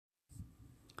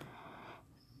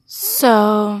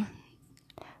So,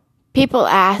 people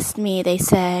asked me, they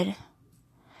said,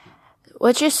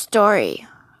 what's your story?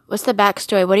 What's the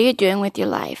backstory? What are you doing with your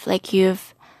life? Like,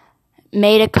 you've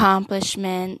made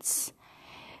accomplishments,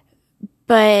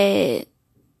 but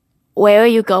where are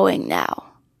you going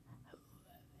now?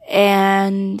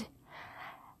 And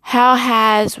how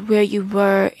has where you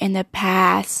were in the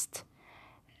past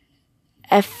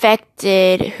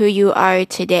affected who you are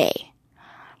today?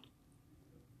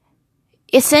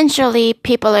 Essentially,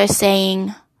 people are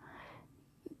saying,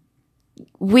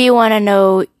 we want to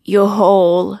know your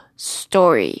whole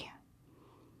story.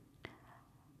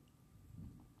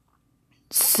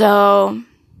 So,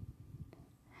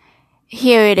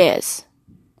 here it is.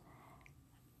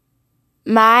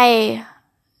 My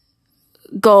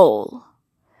goal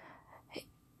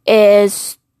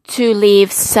is to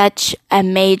leave such a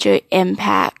major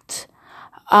impact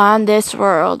on this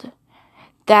world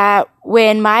that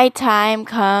when my time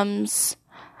comes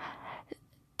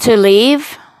to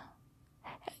leave,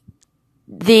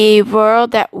 the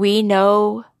world that we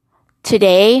know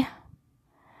today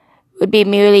would be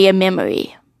merely a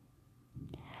memory.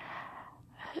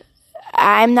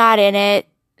 I'm not in it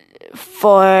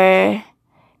for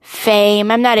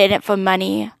fame. I'm not in it for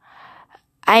money.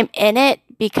 I'm in it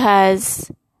because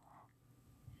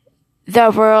the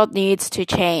world needs to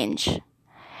change.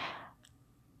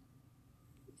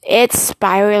 It's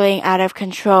spiraling out of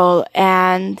control,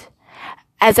 and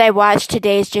as I watch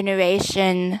today's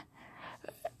generation,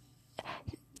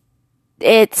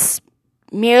 it's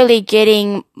merely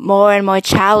getting more and more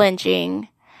challenging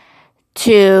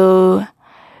to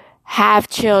have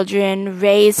children,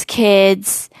 raise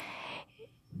kids,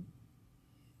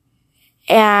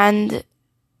 and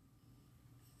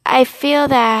I feel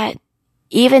that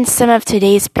even some of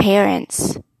today's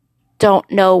parents don't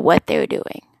know what they're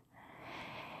doing.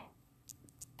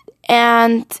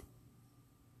 And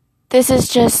this is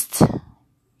just,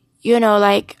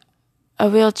 like a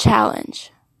real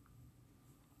challenge.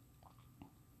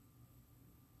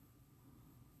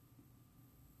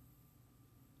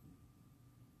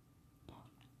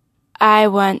 I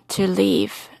want to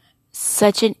leave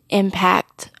such an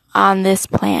impact on this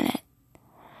planet.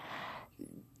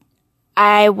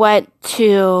 I want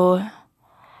to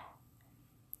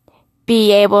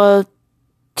be able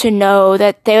to know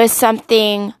that there is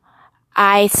something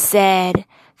I said,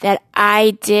 that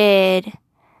I did,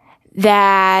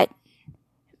 that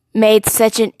made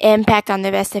such an impact on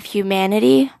the rest of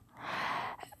humanity,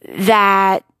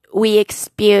 that we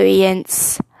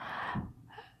experience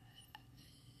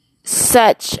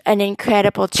such an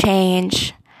incredible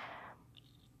change.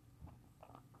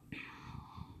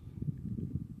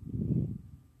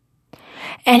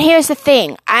 And here's the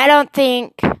thing, I don't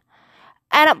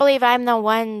believe I'm the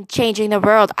one changing the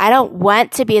world. I don't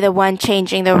want to be the one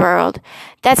changing the world.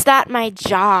 That's not my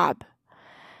job.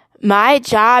 My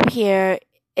job here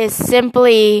is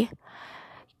simply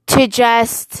to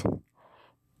just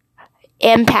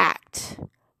impact.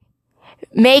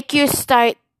 Make you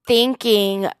start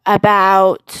thinking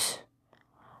about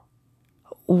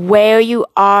where you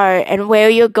are and where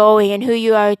you're going and who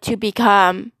you are to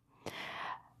become.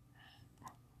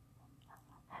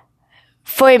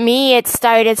 For me, it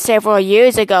started several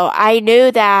years ago. I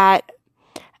knew that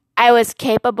I was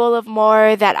capable of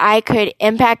more, that I could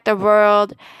impact the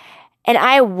world, and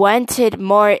I wanted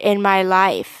more in my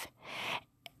life.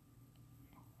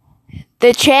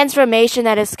 The transformation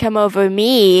that has come over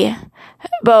me,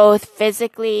 both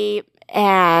physically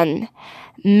and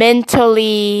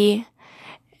mentally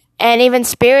and even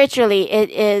spiritually,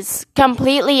 it is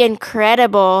completely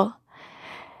incredible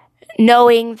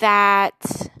knowing that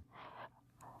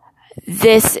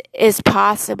this is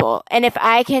possible. And if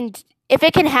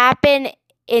it can happen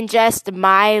in just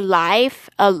my life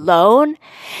alone,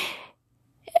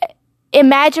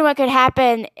 imagine what could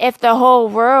happen if the whole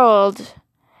world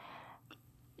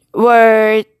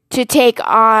were to take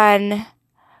on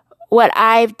what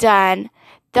I've done.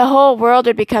 The whole world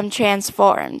would become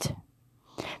transformed.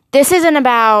 This isn't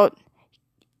about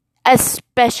a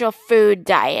special food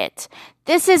diet.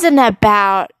 This isn't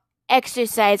about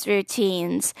exercise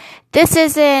routines. This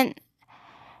is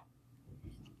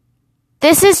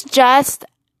just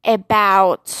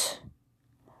about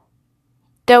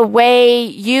the way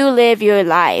you live your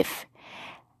life.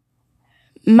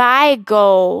 My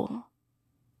goal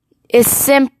is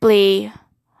simply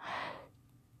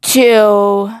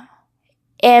to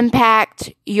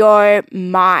impact your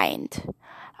mind.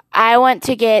 I want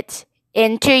to get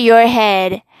into your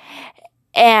head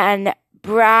and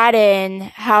broaden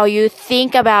how you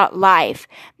think about life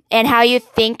and how you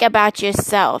think about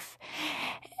yourself.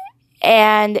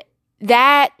 And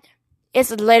that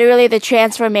is literally the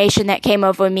transformation that came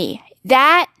over me.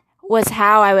 That was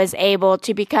how I was able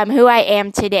to become who I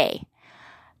am today,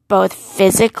 both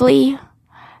physically,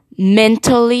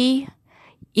 mentally,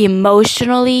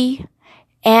 emotionally,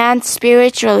 and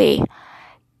spiritually.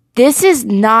 This is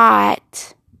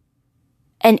not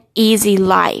an easy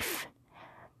life.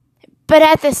 But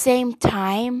at the same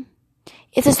time,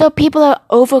 it's as though people are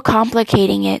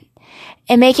overcomplicating it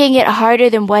and making it harder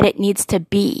than what it needs to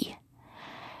be.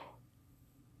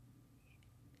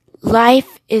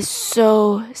 Life is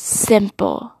so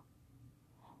simple.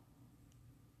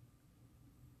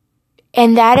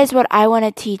 And that is what I want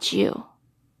to teach you.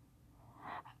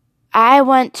 I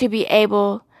want to be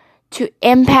able to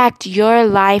impact your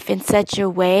life in such a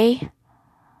way,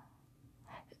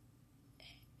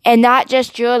 and not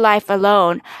just your life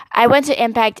alone. I want to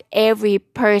impact every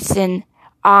person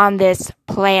on this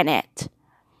planet.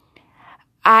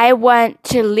 I want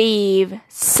to leave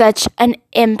such an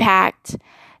impact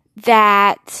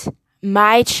that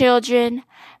my children,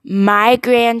 my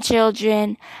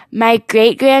grandchildren, my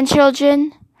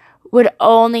great-grandchildren would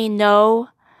only know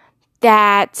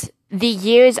that the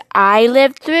years I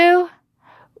lived through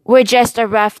were just a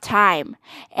rough time.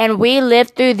 And we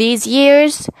lived through these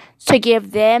years to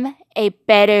give them a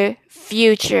better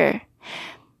future.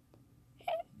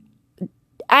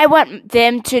 I want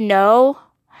them to know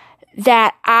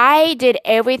that I did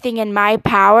everything in my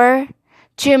power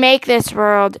to make this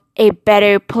world a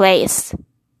better place.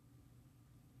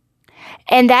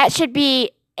 And that should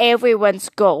be everyone's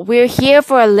goal. We're here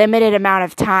for a limited amount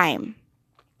of time.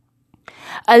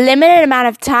 A limited amount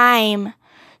of time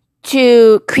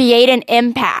to create an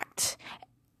impact.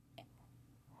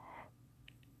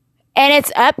 And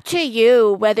it's up to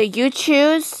you whether you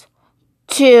choose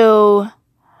to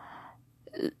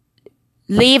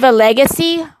leave a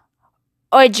legacy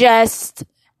or just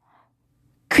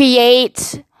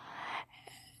create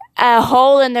a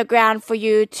hole in the ground for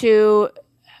you to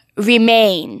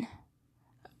remain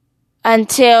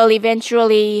until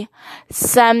eventually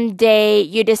someday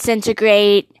you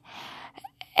disintegrate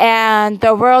and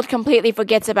the world completely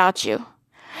forgets about you.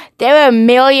 There are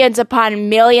millions upon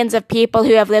millions of people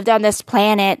who have lived on this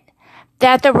planet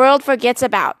that the world forgets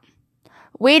about.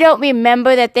 We don't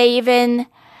remember that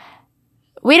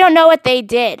we don't know what they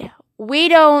did. We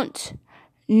don't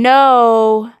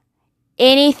know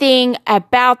anything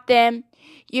about them.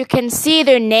 You can see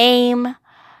their name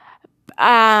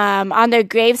on their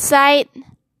gravesite,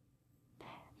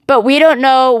 but we don't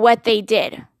know what they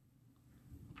did.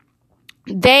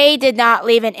 They did not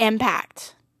leave an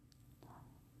impact.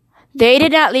 They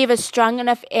did not leave a strong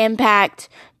enough impact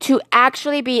to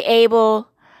actually be able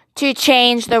to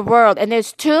change the world. And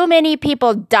there's too many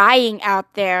people dying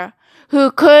out there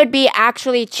who could be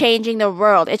actually changing the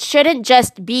world. It shouldn't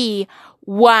just be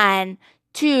 1,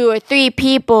 2, or 3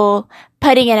 people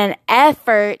putting in an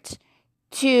effort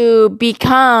to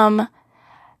become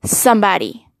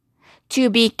somebody, to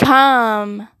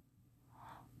become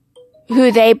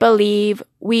who they believe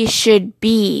we should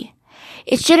be.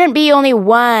 It shouldn't be only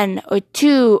 1 or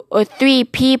 2 or 3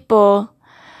 people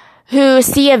who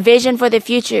see a vision for the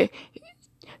future,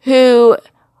 who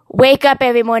wake up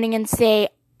every morning and say,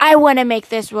 I want to make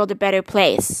this world a better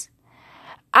place.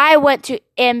 I want to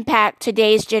impact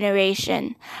today's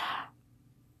generation.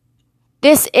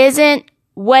 This isn't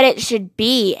what it should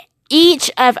be.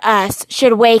 Each of us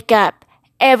should wake up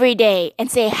every day and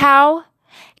say, how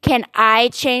can I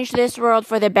change this world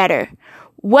for the better?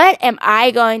 What am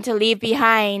I going to leave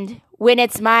behind when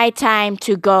it's my time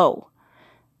to go?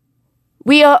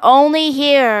 We are only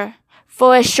here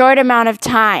for a short amount of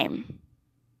time.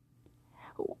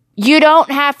 You don't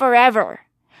have forever.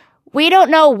 We don't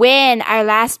know when our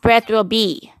last breath will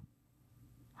be.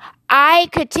 I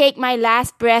could take my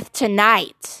last breath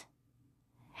tonight.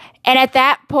 And at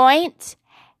that point,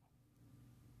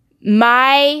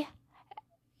 the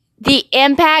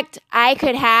impact I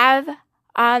could have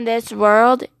on this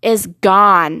world is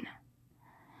gone.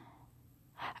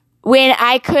 When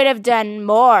I could have done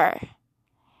more.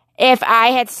 If I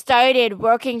had started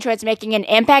working towards making an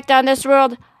impact on this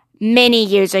world many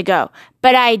years ago.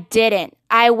 But I didn't.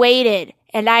 I waited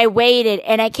and I waited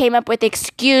and I came up with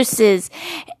excuses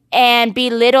and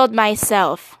belittled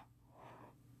myself.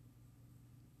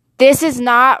 This is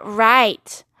not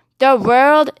right. The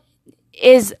world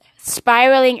is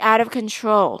spiraling out of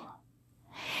control.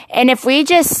 And if we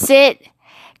just sit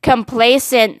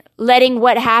complacent, letting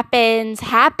what happens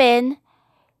happen,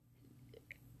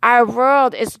 our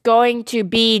world is going to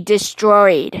be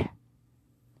destroyed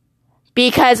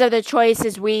because of the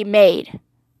choices we made.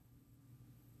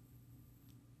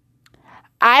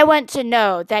 I want to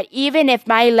know that even if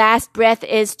my last breath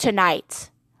is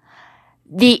tonight,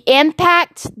 the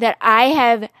impact that I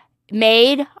have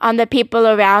made on the people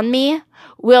around me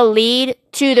will lead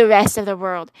to the rest of the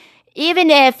world. Even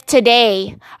if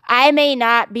today I may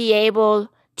not be able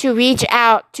to reach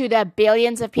out to the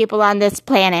billions of people on this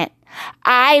planet,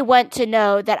 I want to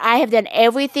know that I have done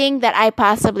everything that I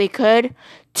possibly could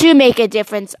to make a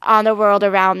difference on the world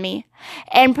around me.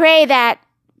 And pray that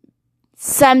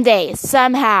someday,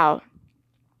 somehow,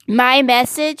 my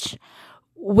message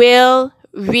will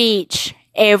reach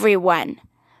everyone.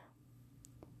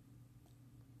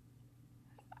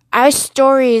 Our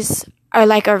stories are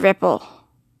like a ripple.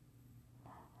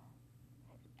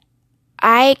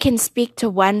 I can speak to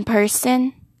one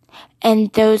person,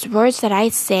 and those words that I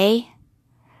say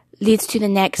leads to the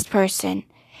next person,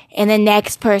 and the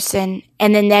next person,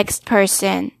 and the next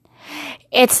person.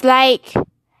 It's like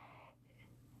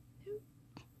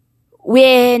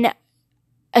when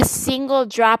a single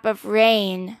drop of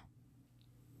rain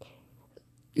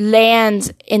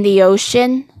lands in the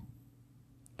ocean,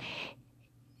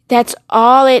 that's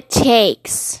all it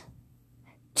takes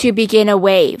to begin a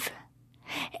wave.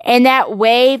 And that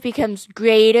wave becomes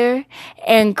greater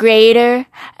and greater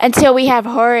until we have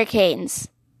hurricanes.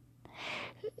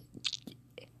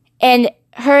 And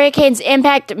hurricanes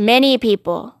impact many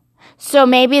people. So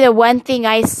maybe the one thing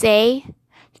I say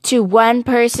to one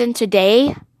person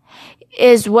today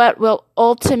is what will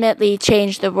ultimately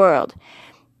change the world.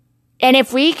 And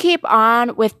if we keep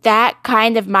on with that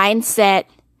kind of mindset,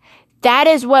 that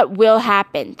is what will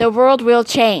happen. The world will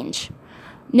change.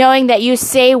 Knowing that you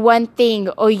say one thing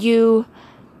or you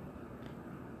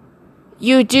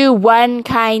do one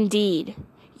kind deed.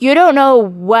 You don't know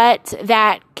what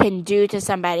that can do to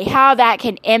somebody, how that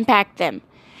can impact them.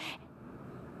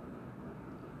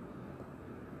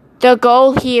 The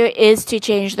goal here is to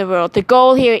change the world. The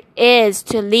goal here is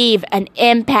to leave an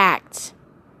impact.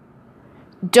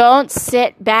 Don't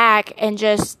sit back and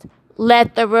just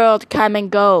let the world come and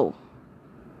go.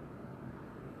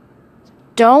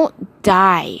 Don't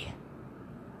die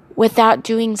without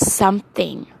doing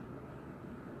something,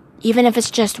 even if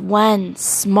it's just one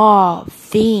small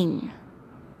thing.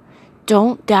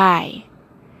 Don't die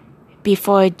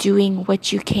before doing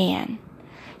what you can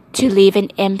to leave an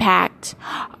impact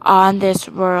on this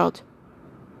world.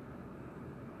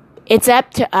 It's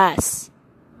up to us.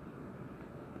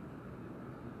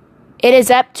 It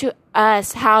is up to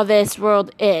us how this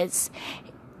world is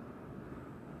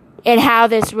and how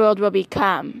this world will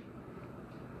become.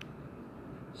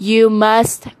 You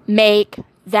must make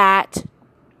that.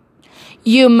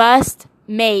 You must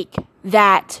make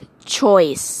that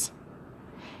choice.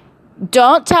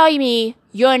 Don't tell me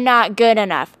you're not good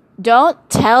enough. Don't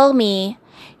tell me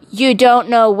you don't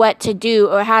know what to do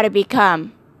or how to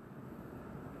become.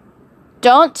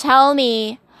 Don't tell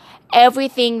me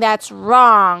everything that's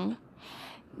wrong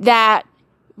that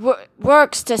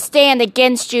works to stand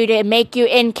against you to make you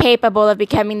incapable of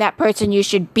becoming that person you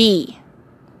should be.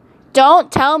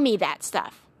 Don't tell me that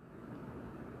stuff.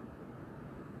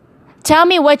 Tell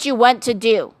me what you want to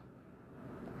do.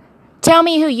 Tell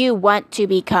me who you want to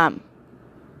become.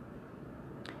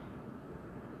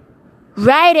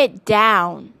 Write it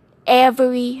down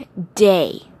every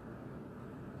day.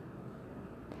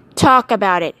 Talk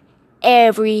about it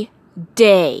every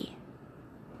day.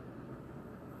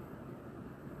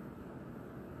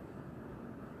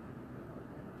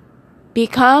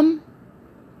 Become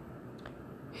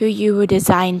who you were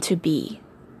designed to be.